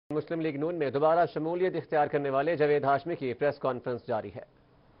مسلم league نون میں دوبارہ شمولیت اختیار کرنے والے جاوید ہاشمی کی پریس کانفرنس جاری ہے۔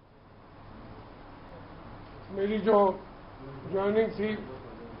 میری جو جوائننگ تھی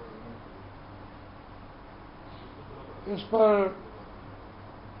اس پر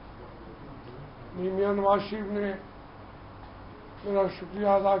میاں نواز شریف نے میرا شکریہ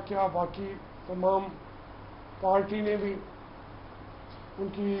ادا کیا، باقی تمام پارٹی نے بھی، ان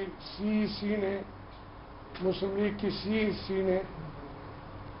کی سی نے، مسلم لیگ کی سی نے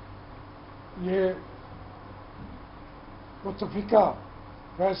یہ متفقہ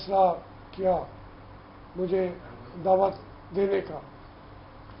فیصلہ کیا مجھے دعوت دینے کا۔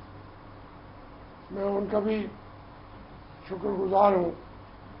 میں ان کا بھی شکر گزار ہوں،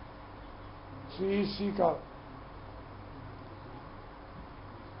 سی کا۔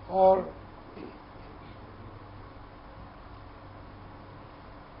 اور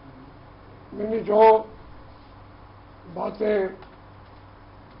میں نے جو باتیں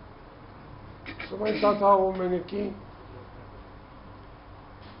سمجھتا تھا وہ میں نے کی،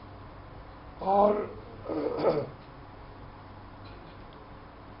 اور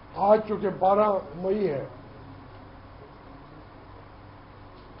آج چونکہ 12 مئی ہے،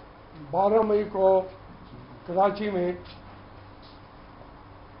 12 مئی کو کراچی میں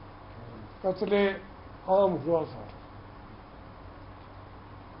قتل عام ہوا تھا،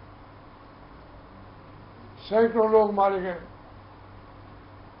 سینکڑوں لوگ مارے گئے،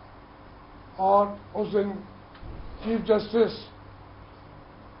 اور اس دن چیف جسٹس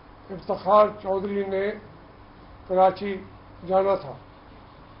افتخار چودھری نے کراچی جانا تھا،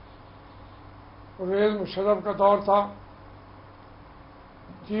 پریس مشرف کا دور تھا،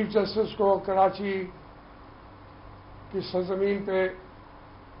 چیف جسٹس کو کراچی کی سرزمین پہ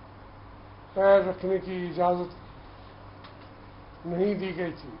پیر رکھنے کی اجازت نہیں دی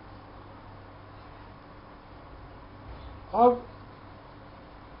گئی تھی۔ اب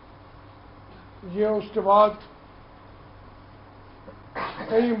یہ اس کے بعد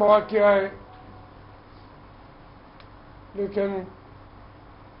کئی مواقع آئے، لیکن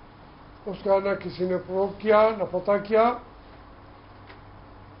اس کا نہ کسی نے پروو کیا، نہ پتہ کیا،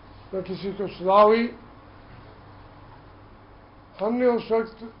 نہ کسی کو صلاح ہوئی۔ ہم نے اس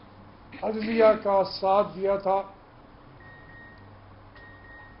وقت عدلیہ کا ساتھ دیا تھا،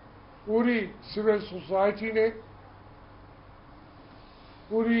 پوری سول سوسائٹی نے،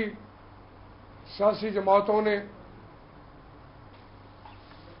 پوری سیاسی جماعتوں نے،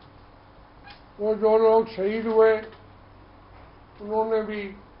 وہ جو لوگ شہید ہوئے انہوں نے بھی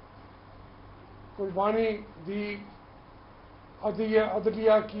قربانی دی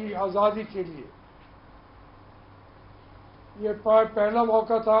عدلیہ کی آزادی کے لیے۔ یہ پہلا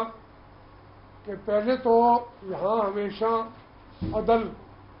موقع تھا کہ پہلے تو یہاں ہمیشہ عدل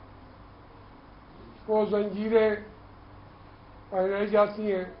کو زنجیریں پہنائی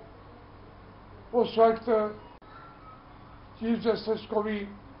جاتی ہیں، اس وقت چیف جسٹس کو بھی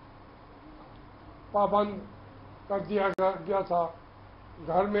پابند کر دیا گیا تھا،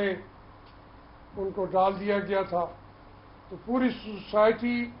 گھر میں ان کو ڈال دیا گیا تھا، تو پوری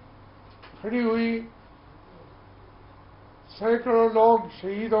سوسائٹی کھڑی ہوئی، سینکڑوں لوگ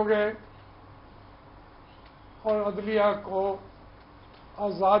شہید ہو گئے، اور عدلیہ کو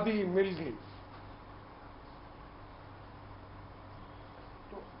آزادی مل گئی۔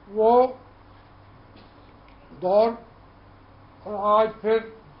 تو وہ دور، اور آج پھر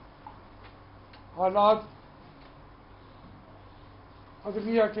حالات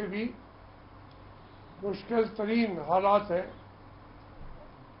عدلیہ کے بھی مشکل ترین حالات ہیں۔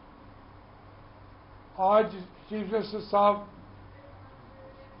 آج چیف جسٹس صاحب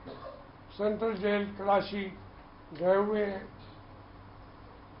سینٹرل جیل کراچی گئے ہوئے ہیں،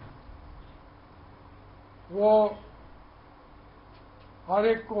 وہ ہر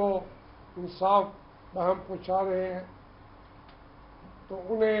ایک کو انصاف بہم پہنچا رہے ہیں، تو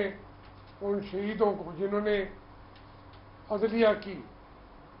انہیں، ان شہیدوں کو جنہوں نے عدلیہ کی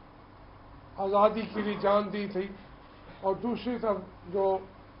آزادی کے لیے جان دی تھی، اور دوسری طرف جو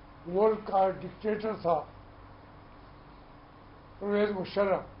ملک کا ڈکٹیٹر تھا پریس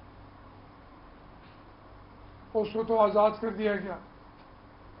مشرف، اس کو تو آزاد کر دیا گیا،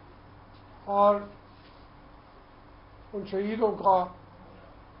 اور ان شہیدوں کا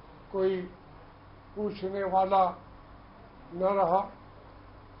کوئی پوچھنے والا نہ رہا۔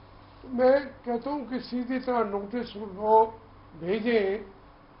 میں کہتا ہوں کہ سیدھی طرح نوٹس وہ بھیجیں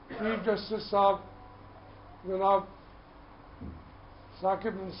چیف جسٹس صاحب جناب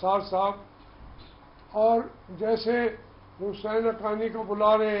ثاقب نثار صاحب، اور جیسے حسین حقانی کو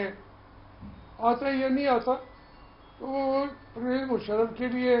بلا رہے ہیں، آتا یا نہیں آتا، تو وہ پریس مشرف کے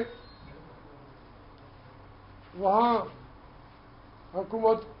لیے وہاں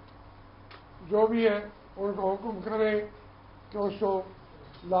حکومت جو بھی ہے ان کو حکم کریں کہ اس کو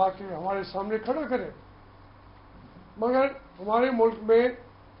لا کے ہمارے سامنے کھڑا کریں. مگر ہمارے ملک میں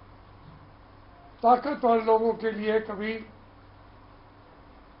طاقتور لوگوں کے لیے کبھی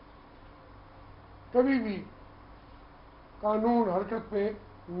بھی قانون حرکت میں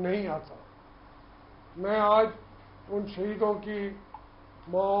نہیں آتا. میں آج ان شہیدوں کی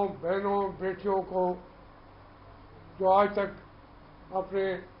ماؤں بہنوں بیٹیوں کو جو آج تک اپنے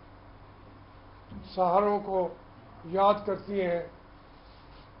سہاروں کو یاد کرتی ہیں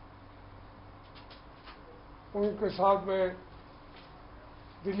ان کے ساتھ میں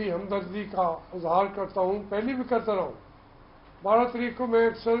دلی ہمدردی کا اظہار کرتا ہوں. پہلے بھی کرتا رہا ہوں. 12 تاریخ کو میں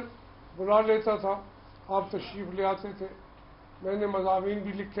اکثر بلا لیتا تھا, آپ تشریف لے آتے تھے. میں نے مضامین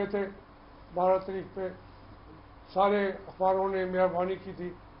بھی لکھے تھے 12 تاریخ پہ, سارے اخباروں نے مہربانی کی تھی,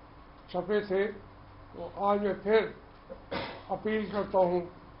 چھپے تھے. تو آج میں پھر اپیل کرتا ہوں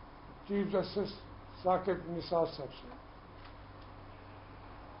چیف جسٹس ثاقب نثار صاحب سے.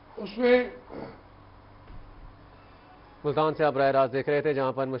 اس میں ملتان سے آپ براہ راست دیکھ رہے تھے,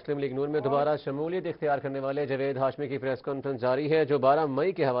 جہاں پر مسلم لیگ نون میں دوبارہ شمولیت اختیار کرنے والے جاوید ہاشمی کی پریس کانفرنس جاری ہے, جو 12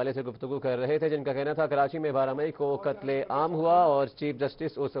 مئی کے حوالے سے گفتگو کر رہے تھے, جن کا کہنا تھا کراچی میں 12 مئی کو قتل عام ہوا اور چیف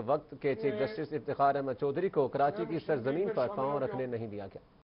جسٹس اس وقت کے چیف جسٹس افتخار احمد چودھری کو کراچی کی سرزمین پر پاؤں رکھنے نہیں دیا گیا.